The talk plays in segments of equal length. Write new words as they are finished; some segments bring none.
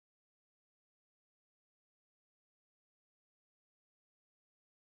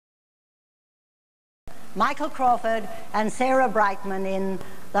Michael Crawford and Sarah Brightman in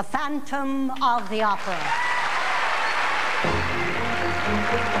The Phantom of the Opera.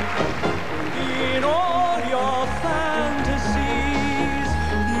 In all your fantasies,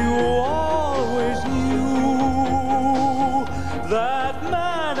 you always knew that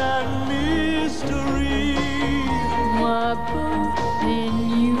man and mystery were both in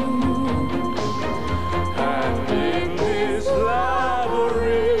you. And in this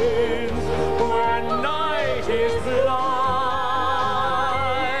labyrinth, where night is blind,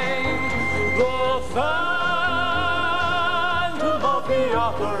 the phantom of the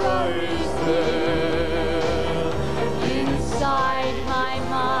opera is there Inside my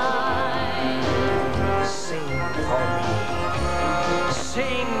mind. Sing for me,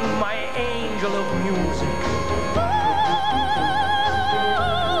 sing, my angel of music.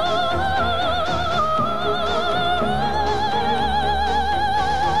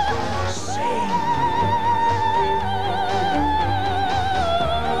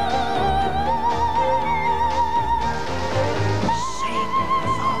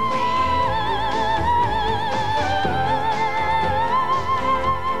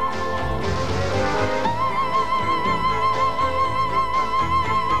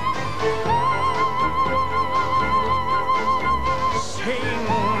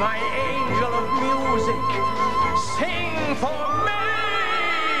 Sing for me!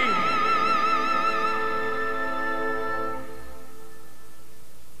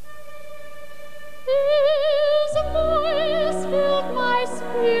 His voice filled my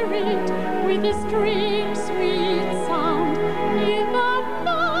spirit with a strange, sweet sound. In the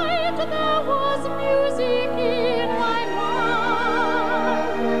night there was music in my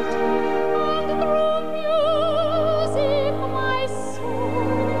mind. And through music my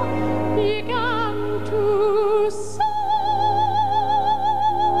soul began to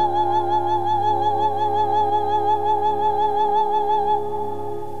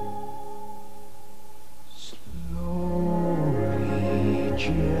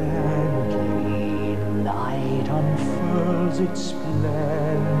Gently, light unfurls its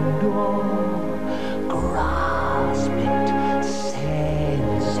splendor. Grasp it,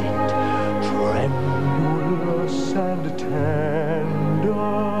 sense it, tremulous and tender.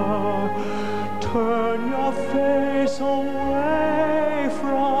 Turn your face away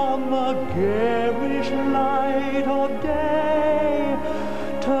from the garish light of day.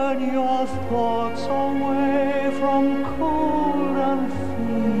 Turn your thoughts away from cold and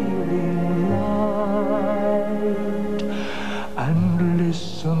feeling light, and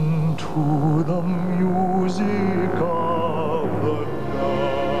listen to the music of the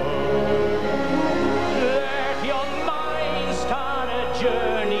night. Let your mind start a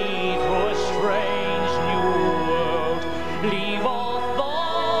journey through a strange new world. Leave all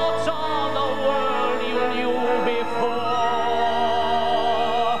thoughts of the world you knew before.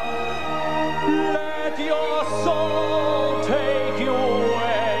 Let your soul take you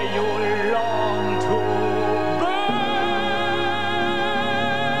where you long to be.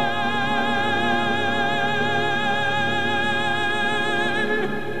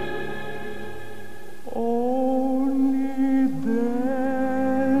 Only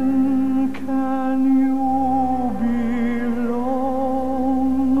then can you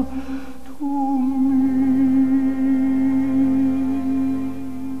belong to me.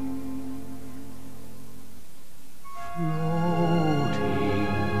 Floating,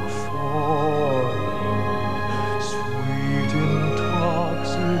 falling, sweet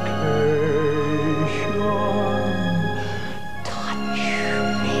intoxication. Touch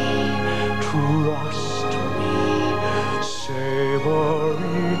me, trust me, savor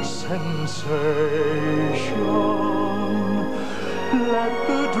each sensation. Let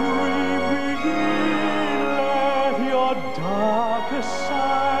the